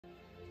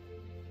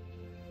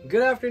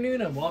Good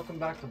afternoon and welcome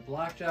back to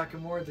Blackjack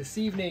and More. This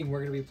evening we're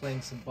going to be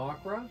playing some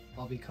Baccarat.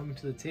 I'll be coming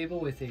to the table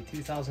with a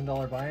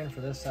 $2,000 buy-in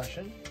for this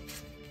session.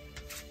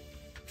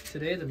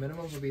 Today the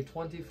minimums will be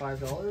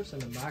 $25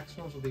 and the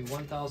maximums will be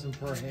 $1,000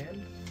 per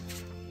hand.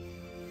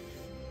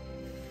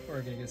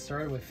 We're going to get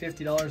started with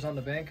 $50 on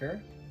the banker.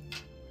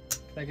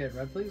 Can I get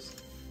red please?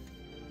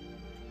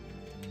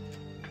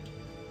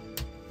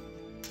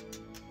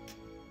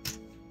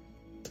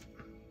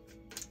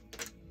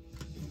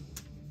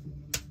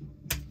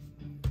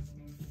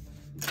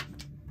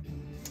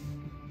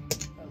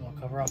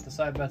 Cover off the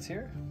side bets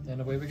here,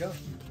 and away we go.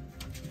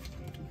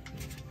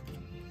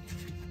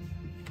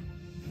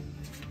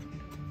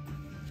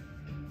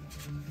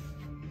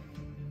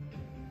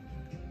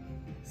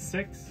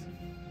 Six,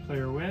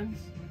 player wins.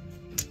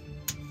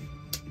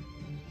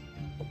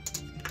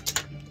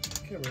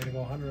 Okay, we're gonna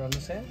go 100 on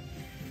this hand.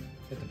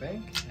 Hit the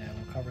bank, and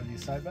we'll cover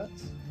these side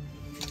bets.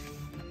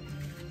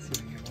 Let's see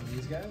if we can get one of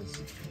these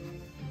guys.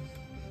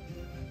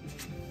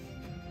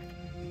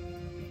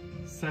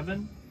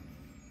 Seven,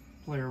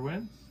 player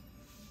wins.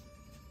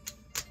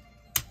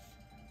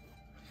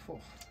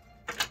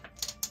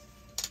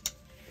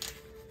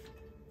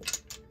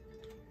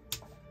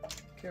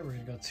 Okay, we're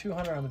gonna go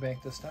 200 on the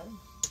bank this time.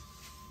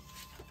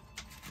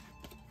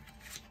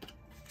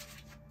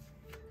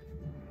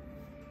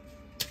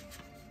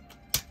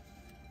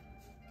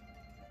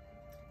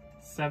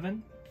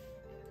 Seven,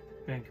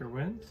 banker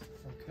wins.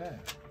 Okay.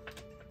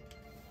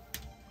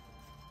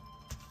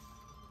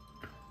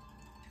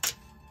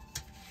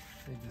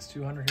 Take this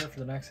 200 here for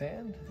the next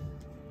hand.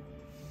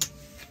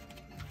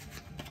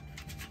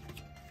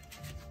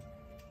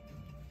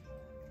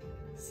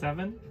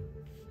 Seven,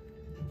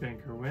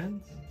 banker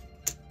wins.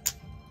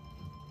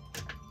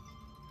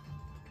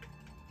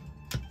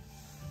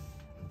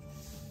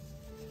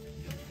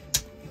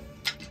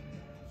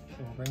 So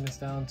we'll bring this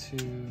down to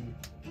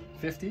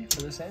 50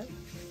 for this hand.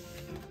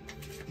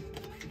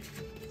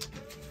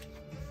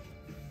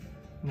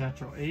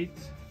 Natural eight,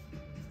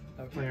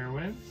 Okay. player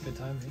wins. Good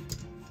time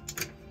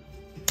here.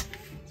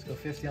 Let's go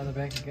 50 on the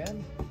bank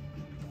again.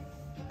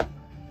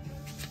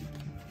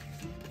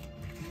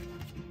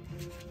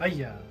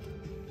 Ayya.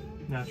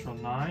 Natural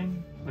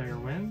nine, player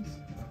wins.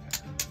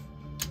 Okay.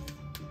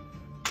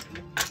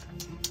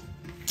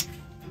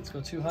 Let's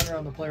go 200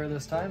 on the player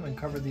this time and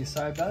cover these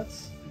side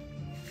bets.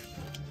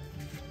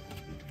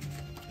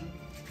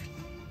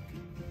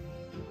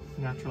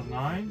 Natural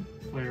nine,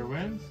 player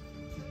wins.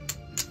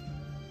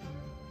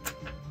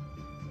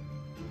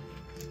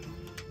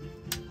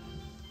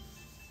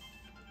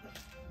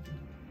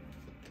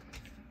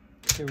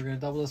 Okay, we're gonna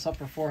double this up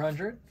for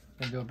 400. We're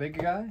gonna do a big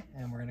guy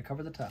and we're gonna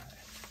cover the tie.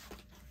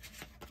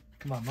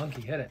 Come on,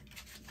 monkey, hit it.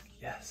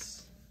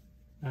 Yes.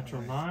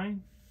 Natural All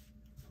nine,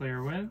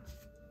 player wins.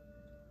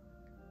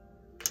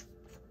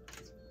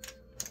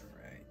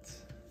 All right.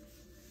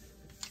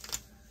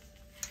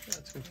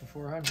 That's good for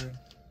 400.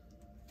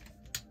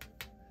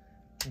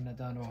 Bring that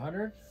down to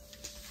 100.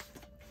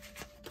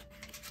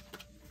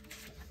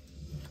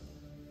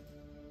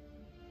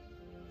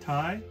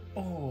 Tie,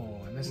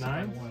 Oh, I missed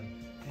Nine. it by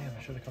one. Damn,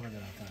 I should have covered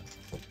that out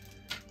then.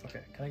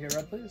 Okay, can I get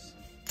red, please?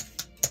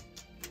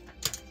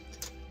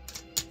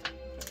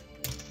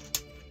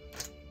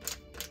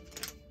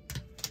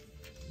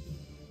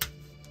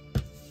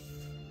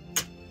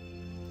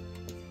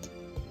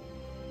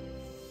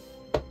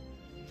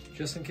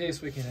 Just in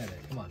case we can hit it.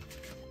 Come on.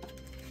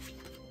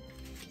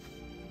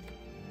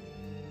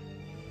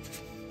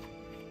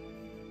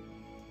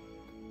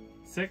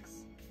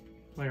 six,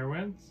 player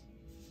wins.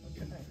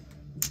 Okay.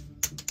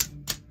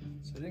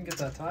 So I didn't get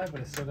that tie,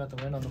 but I still got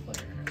the win on the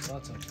player, so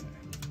that's okay.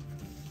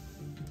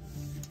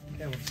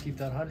 Okay, we'll just keep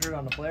that 100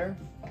 on the player.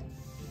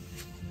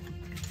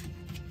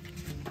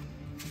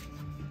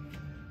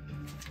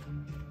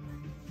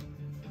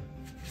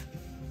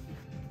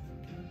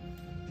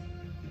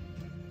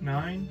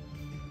 Nine,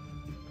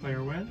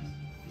 player wins.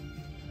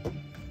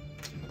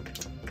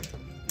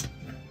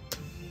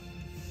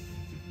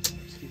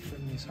 Just keep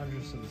putting these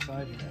hundreds to the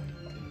side here.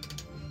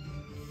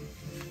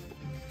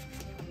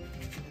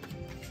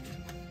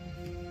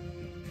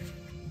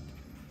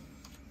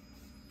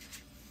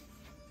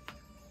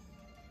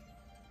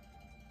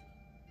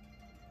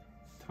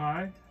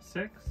 Tie,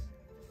 six.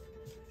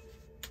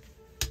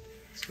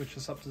 Switch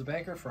this up to the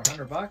banker for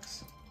 100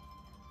 bucks.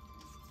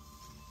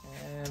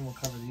 And we'll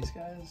cover these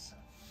guys.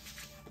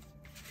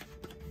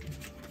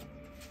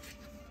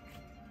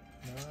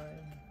 9.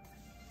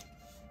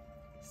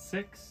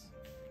 Six,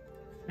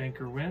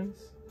 banker wins.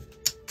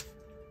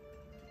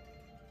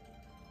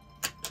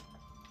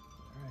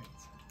 All right.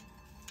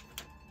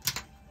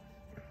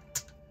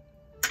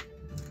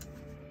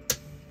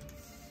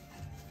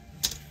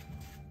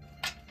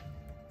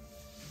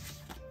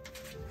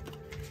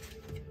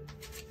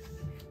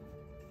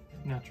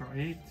 Natural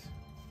eight,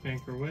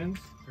 banker wins.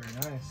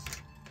 Very nice.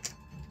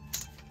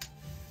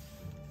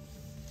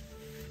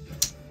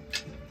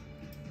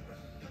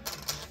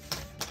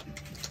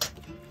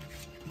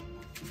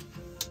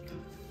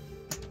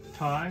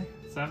 Tie,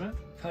 7.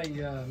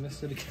 I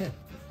missed it again.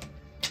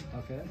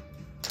 Okay.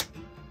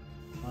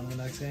 On to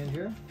the next hand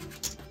here.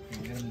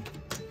 We're gonna...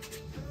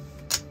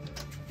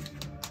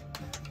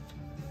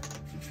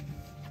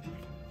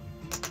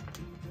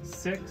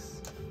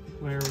 6,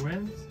 player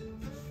wins.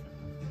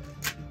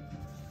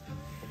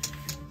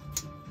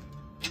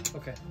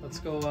 Okay, let's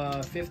go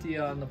 50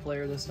 on the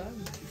player this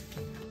time.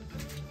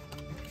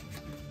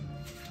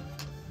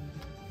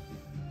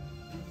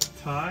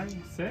 Tie,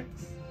 6.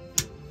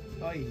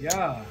 Oh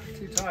yeah,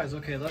 2 ties.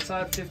 Okay, let's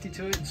add 50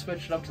 to it and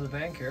switch it up to the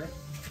bank here.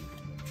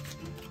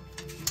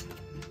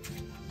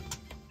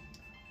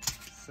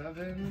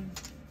 7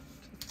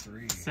 to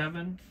 3.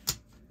 7,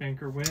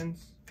 banker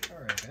wins.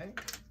 All right,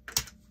 bank.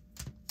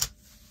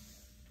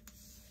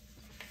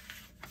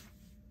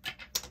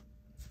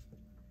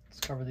 Let's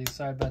cover these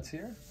side bets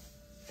here.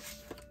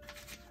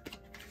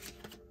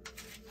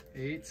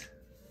 8.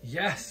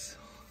 Yes.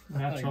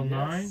 Natural Yes,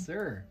 9,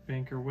 sir.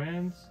 banker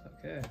wins.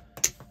 Okay.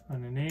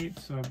 On an 8,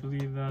 so I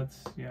believe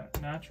that's, yeah,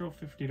 natural,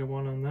 50 to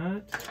 1 on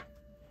that.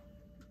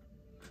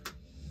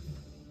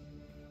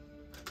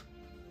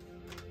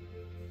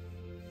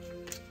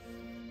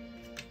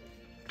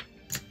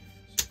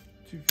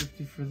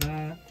 $250 for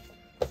that,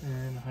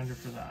 and 100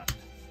 for that.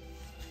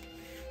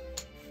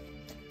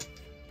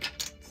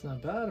 It's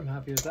not bad. I'm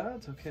happy with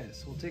that. Okay,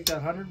 so we'll take that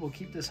 100. We'll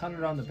keep this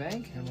 100 on the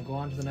bank, and we'll go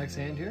on to the next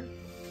hand here.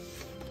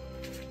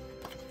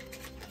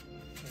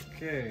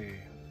 Okay.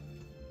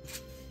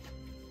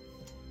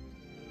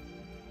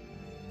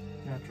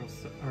 Natural,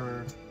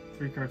 or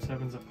 3 card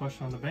 7's a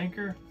push on the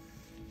banker.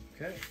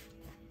 Okay.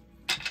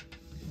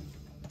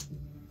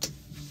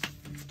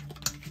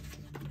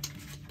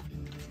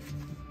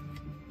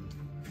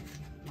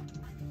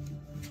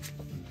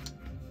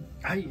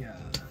 Hiya.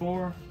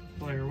 4,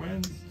 player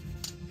wins.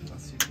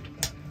 Let's see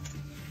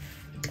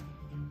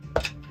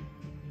that.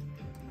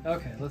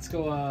 Okay, let's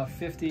go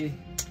 50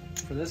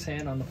 for this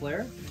hand on the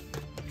player.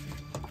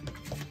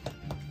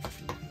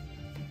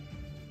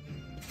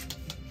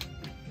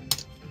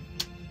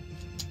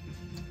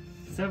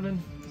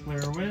 Seven,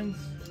 player wins.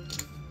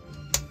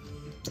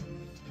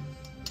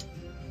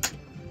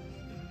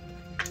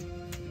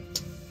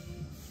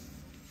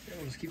 Okay,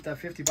 we'll just keep that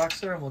 $50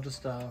 there, and we'll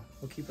just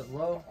we'll keep it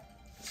low,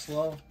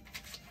 slow.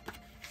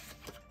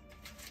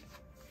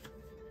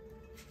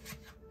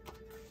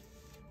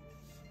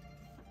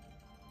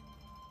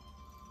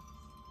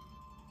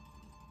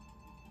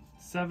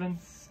 Seven,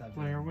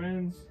 player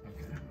wins.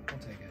 Okay, I'll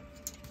take it.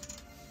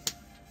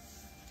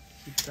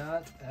 Keep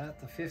that at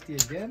the 50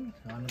 again.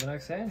 On to the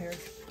next hand here.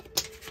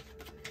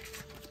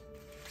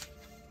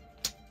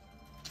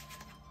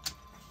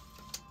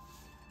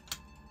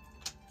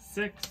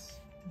 Six,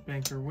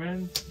 banker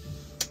wins.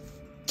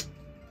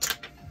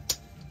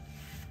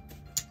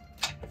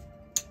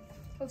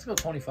 Let's go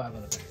 25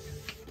 on the bank.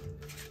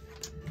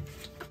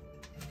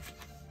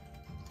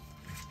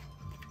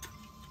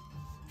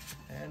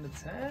 And a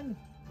 10.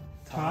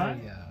 Tie.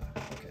 Yeah.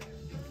 Okay.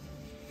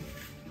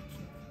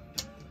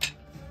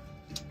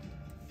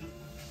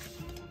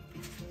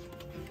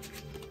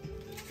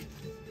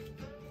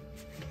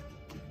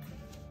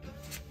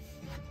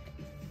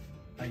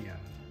 Yeah.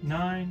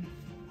 9,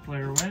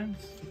 player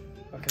wins.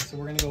 Okay, so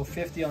we're gonna go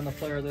 50 on the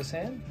player of this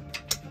hand.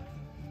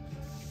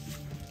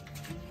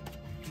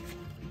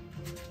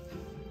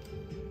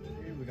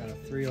 Okay, we got a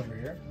 3 over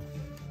here.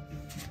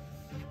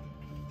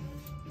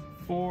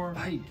 4,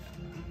 Hiya.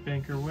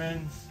 banker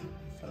wins.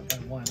 Got by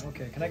 1.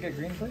 Okay, can I get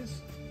green,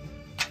 please?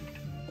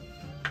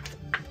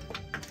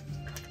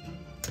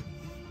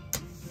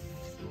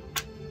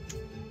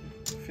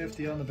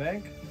 $50 on the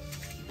bank.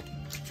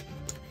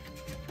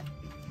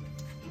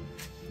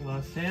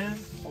 Last hand.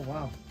 Oh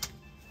wow.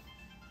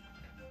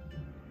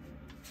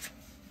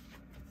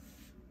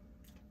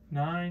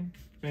 9,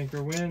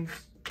 banker wins.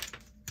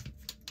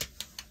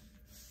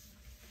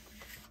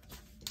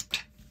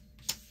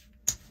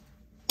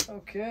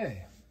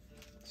 Okay.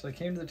 So I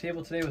came to the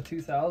table today with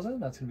 2,000.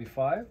 That's gonna be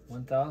 5.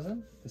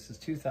 1,000. This is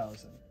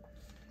 2,000.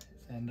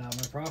 And my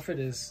profit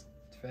is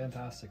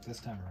fantastic this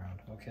time around.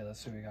 Okay,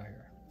 let's see what we got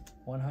here.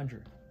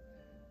 100,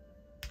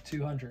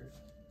 200,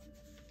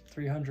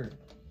 300,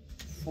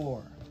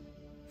 4,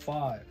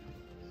 5,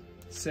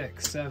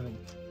 6, 7,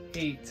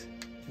 8,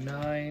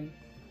 9,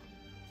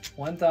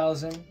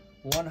 1,000,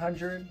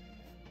 100,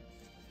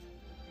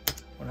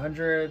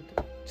 100,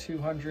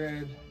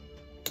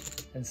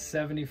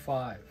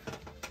 275.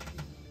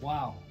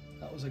 Wow,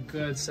 that was a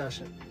good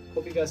session.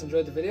 Hope you guys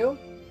enjoyed the video,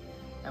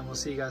 and we'll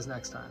see you guys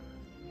next time.